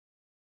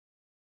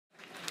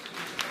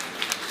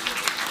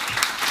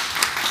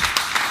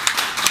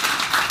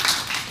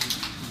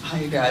Hi,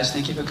 you guys.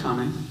 Thank you for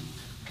coming.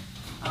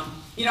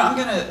 You know, I'm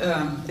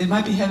gonna. It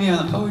might be heavy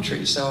on the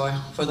poetry, so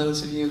for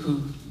those of you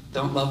who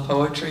don't love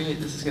poetry,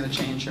 this is gonna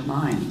change your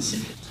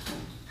minds.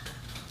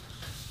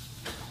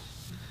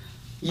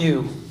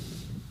 You.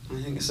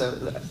 I think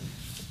so.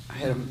 I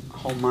had a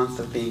whole month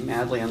of being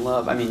madly in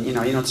love. I mean, you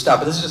know, you don't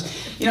stop it. This is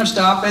just, you don't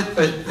stop it,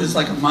 but there's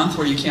like a month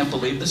where you can't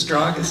believe this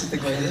drug. This is the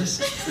way it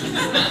is.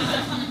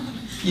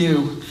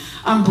 You.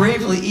 I'm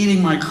bravely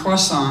eating my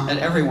croissant at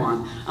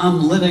everyone.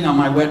 I'm living on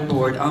my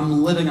wetboard.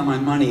 I'm living on my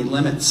money,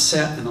 limits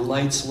set and the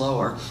lights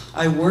lower.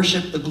 I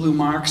worship the blue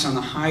marks on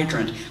the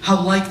hydrant.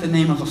 How like the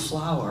name of a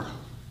flower.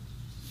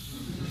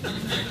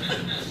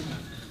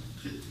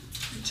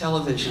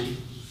 Television.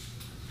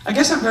 I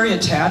guess I'm very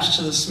attached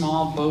to the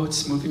small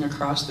boats moving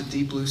across the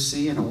deep blue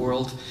sea in a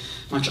world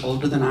much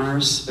older than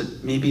ours,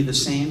 but maybe the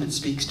same. It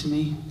speaks to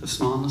me, the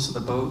smallness of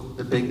the boat,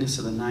 the bigness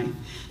of the night.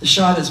 The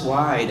shot is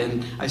wide,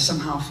 and I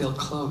somehow feel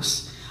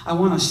close. I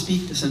want to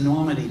speak this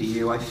enormity to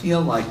you. I feel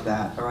like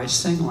that, or I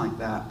sing like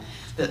that,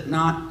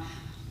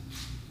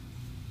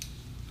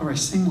 or I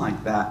sing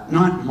like that,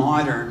 not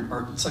modern,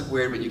 or it's like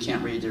weird when you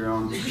can't read your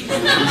own. It's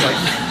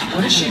like,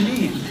 what does she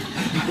mean?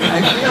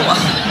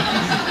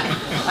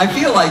 I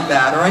feel like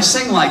that, or I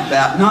sing like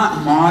that,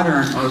 not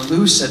modern or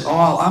loose at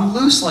all. I'm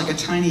loose like a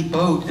tiny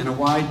boat in a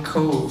wide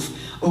cove,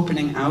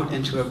 opening out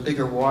into a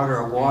bigger water,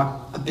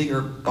 a bigger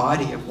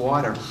body of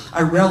water.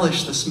 I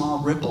relish the small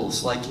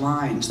ripples like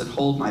lines that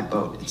hold my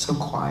boat. It's so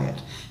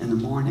quiet in the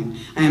morning.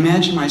 I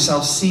imagine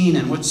myself seen,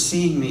 and what's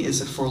seeing me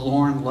is a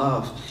forlorn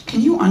love.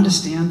 Can you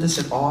understand this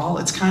at all?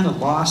 It's kind of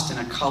lost in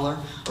a color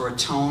or a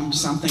tone,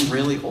 something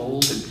really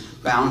old and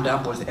bound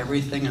up with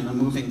everything in the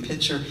moving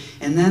picture,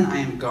 and then I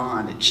am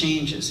gone. It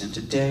changes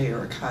into day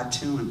or a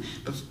cartoon,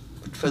 but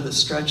for the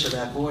stretch of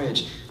that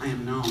voyage, I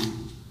am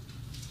known.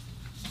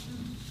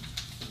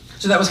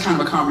 So that was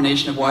kind of a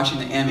combination of watching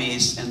the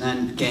Emmys and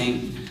then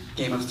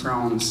Game of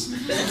Thrones.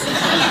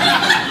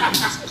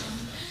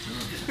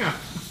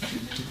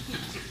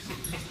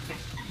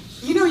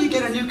 You know, you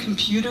get a new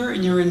computer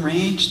and you're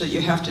enraged that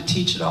you have to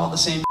teach it all the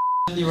same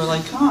and you were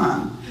like, come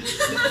on.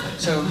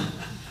 So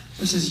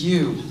this is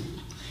you.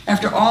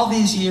 After all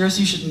these years,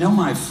 you should know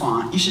my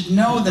font. You should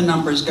know the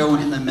numbers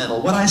going in the middle.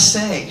 What I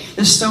say,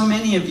 there's so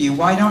many of you.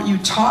 Why don't you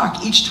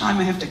talk? Each time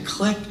I have to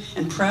click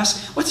and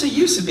press. What's the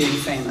use of being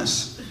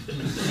famous?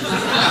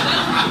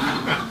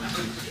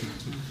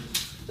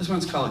 This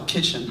one's called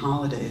Kitchen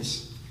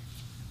Holidays.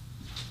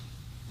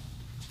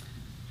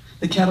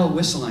 The kettle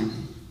whistling,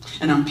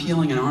 and I'm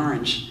peeling an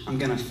orange. I'm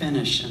gonna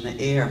finish in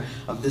the air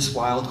of this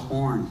wild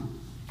horn.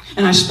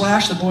 And I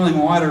splash the boiling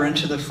water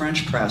into the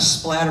French press,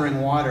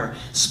 splattering water,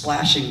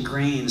 splashing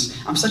grains.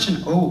 I'm such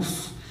an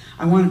oaf.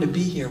 I wanted to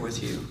be here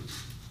with you.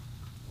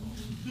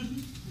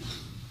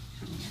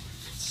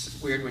 It's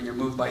weird when you're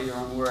moved by your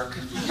own work.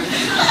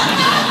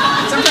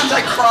 Sometimes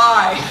I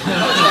cry.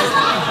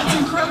 It's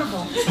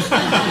incredible.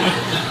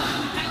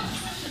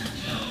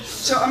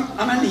 So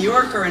I'm a New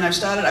Yorker, and I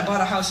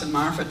bought a house in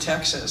Marfa,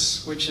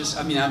 Texas, which is,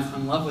 I mean, I'm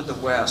in love with the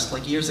West.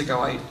 Like years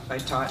ago, I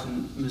taught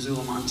in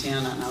Missoula,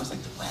 Montana, and I was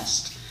like, the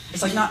West.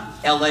 It's like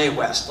not LA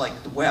West,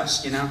 like the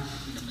West, you know?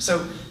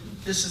 So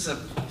this is a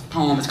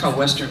poem, it's called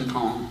Western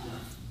Poem.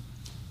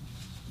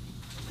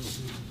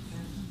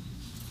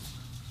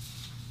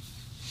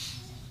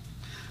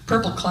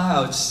 Purple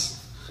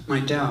clouds, my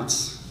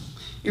doubts.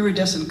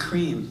 Iridescent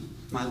cream,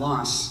 my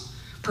loss.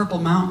 Purple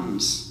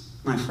mountains,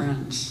 my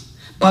friends.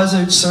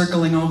 Buzzards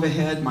circling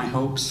overhead, my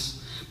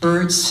hopes.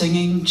 Birds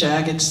singing,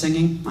 jagged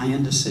singing, my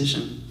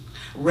indecision.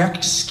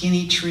 Wrecked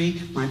skinny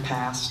tree, my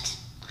past.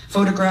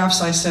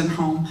 Photographs I sent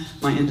home,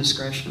 my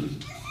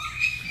indiscretion.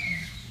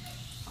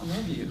 I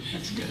love you,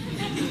 that's good.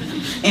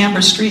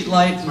 Amber street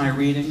light, my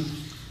reading.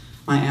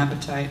 My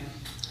appetite,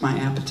 my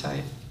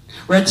appetite.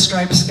 Red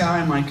striped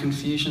sky, my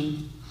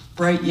confusion.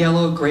 Bright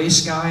yellow, gray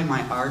sky,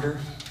 my ardor.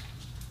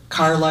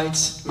 Car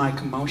lights, my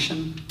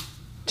commotion.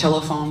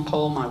 Telephone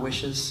pole, my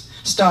wishes.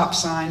 Stop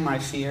sign, my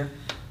fear.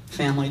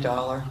 Family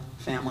dollar,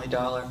 family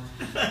dollar.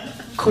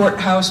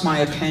 Courthouse, my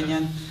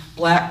opinion.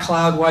 Black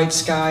cloud, white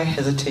sky,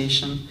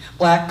 hesitation.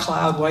 Black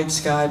cloud, white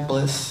sky,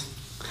 bliss.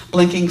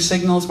 Blinking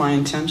signals, my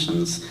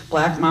intentions.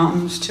 Black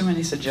mountains, too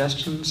many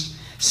suggestions.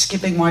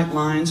 Skipping white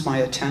lines, my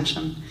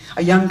attention.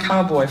 A young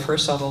cowboy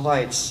first saw the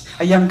lights.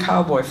 A young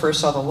cowboy first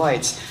saw the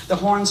lights. The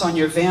horns on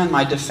your van,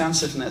 my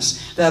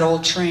defensiveness. That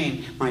old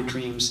train, my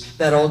dreams.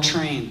 That old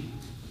train.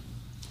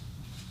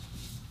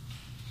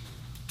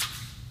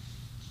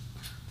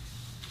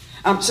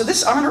 So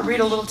this, I'm going to read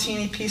a little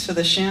teeny piece of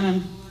the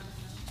Shannon.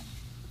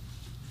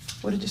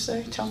 What did you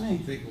say? Tell me. I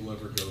think we'll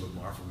ever go to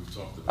Marfa. We've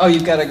talked about. Oh,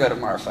 you've got to go to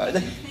Marfa.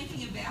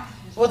 Thinking about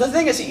it. Well, the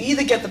thing is, you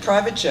either get the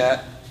private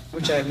jet,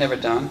 which I've never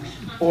done,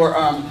 or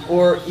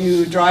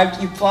you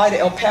fly to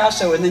El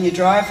Paso and then you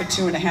drive for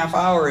 2.5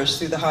 hours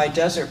through the high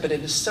desert. But it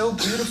is so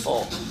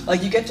beautiful.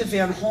 Like you get to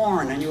Van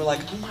Horn and you're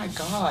like, oh my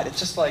God, it's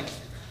just like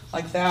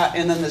that.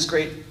 And then there's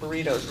great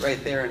burritos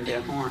right there in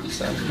Van Horn.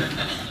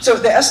 So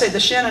the essay, the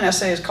Shannon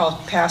essay, is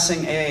called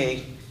Passing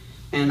A,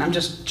 and I'm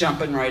just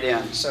jumping right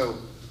in. So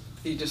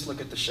you just look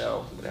at the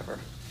show, whatever.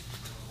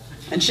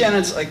 And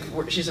Shannon's like,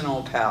 she's an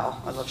old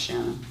pal. I love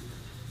Shannon.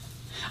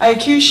 I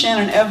accused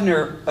Shannon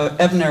Ebner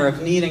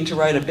of needing to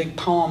write a big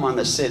poem on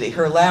the city.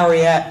 Her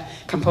laureate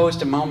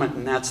composed a moment,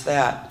 and that's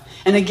that.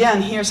 And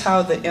again, here's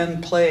how the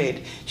end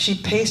played. She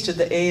pasted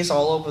the A's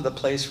all over the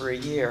place for a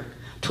year,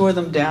 tore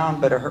them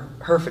down, but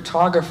her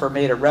photographer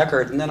made a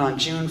record, and then on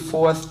June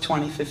 4th,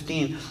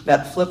 2015,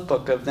 that flip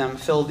book of them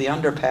filled the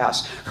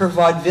underpass. Her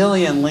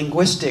vaudevillian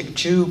linguistic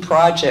Jew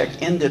project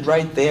ended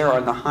right there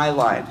on the High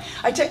Line.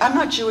 I'm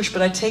not Jewish,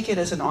 but I take it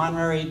as an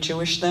honorary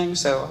Jewish thing,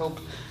 so I hope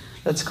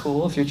that's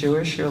cool. If you're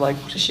Jewish, you're like,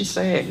 what is she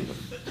saying?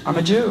 I'm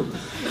a Jew.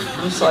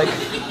 It's like,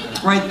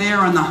 right there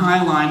on the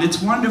High Line.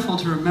 It's wonderful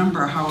to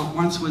remember how it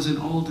once was an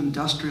old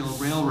industrial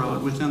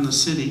railroad within the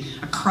city,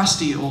 a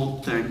crusty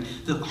old thing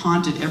that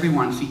haunted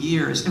everyone for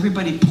years.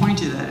 Everybody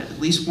pointed at it at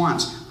least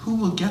once. Who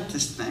will get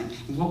this thing?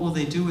 And what will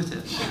they do with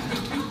it?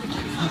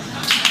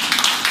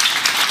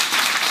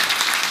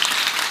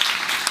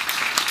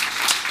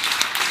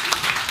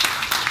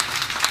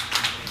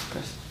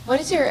 What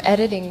is your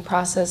editing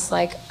process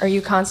like? Are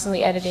you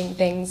constantly editing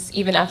things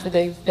even after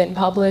they've been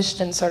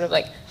published and sort of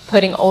like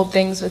putting old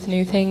things with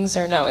new things,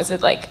 or no? Is it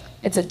like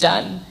it's a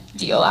done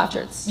deal after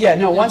it's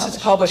once it's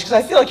published, because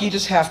I feel like you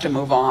just have to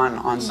move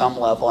on some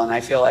level, and I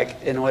feel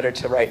like in order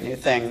to write new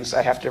things,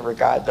 I have to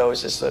regard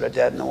those as sort of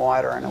dead in the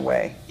water in a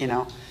way, you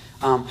know.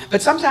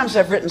 But sometimes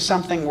I've written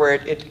something where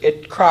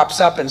it crops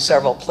up in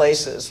several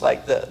places,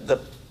 like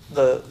the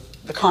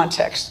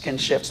context can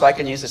shift, so I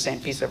can use the same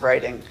piece of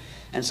writing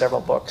in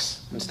several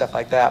books and stuff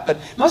like that. But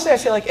mostly I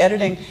feel like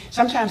editing,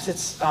 sometimes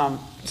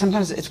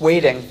it's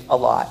waiting a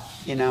lot,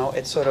 you know.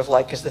 It's sort of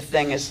like, because the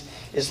thing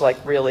is like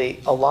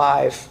really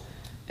alive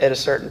at a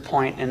certain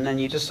point, and then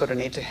you just sort of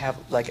need to have,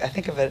 like, I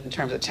think of it in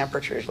terms of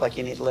temperatures, like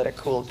you need to let it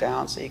cool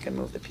down so you can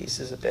move the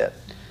pieces a bit,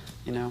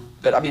 you know.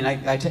 But I mean,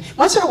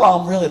 once in a while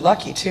I'm really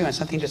lucky too, and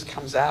something just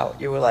comes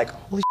out. You were like,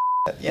 holy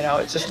shit, you know,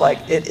 it's just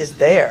like, it is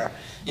there,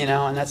 you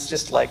know, and that's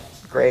just like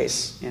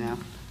grace, you know.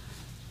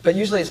 But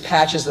usually it's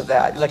patches of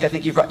that. Like, I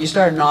think you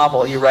start a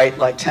novel, you write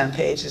like 10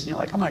 pages, and you're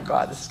like, oh my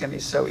God, this is gonna be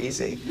so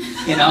easy,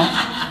 you know?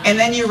 And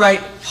then you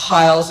write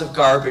piles of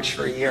garbage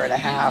for a year and a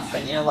half,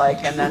 and you're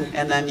like, and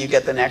then you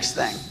get the next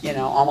thing, you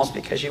know, almost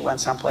because you went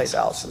someplace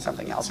else and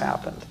something else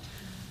happened,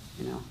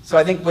 you know? So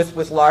I think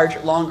with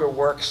longer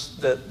works,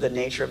 the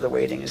nature of the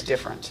waiting is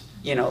different.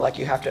 You know, like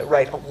you have to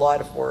write a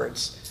lot of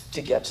words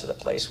to get to the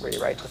place where you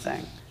write the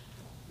thing.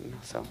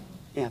 So,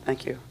 yeah,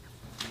 thank you.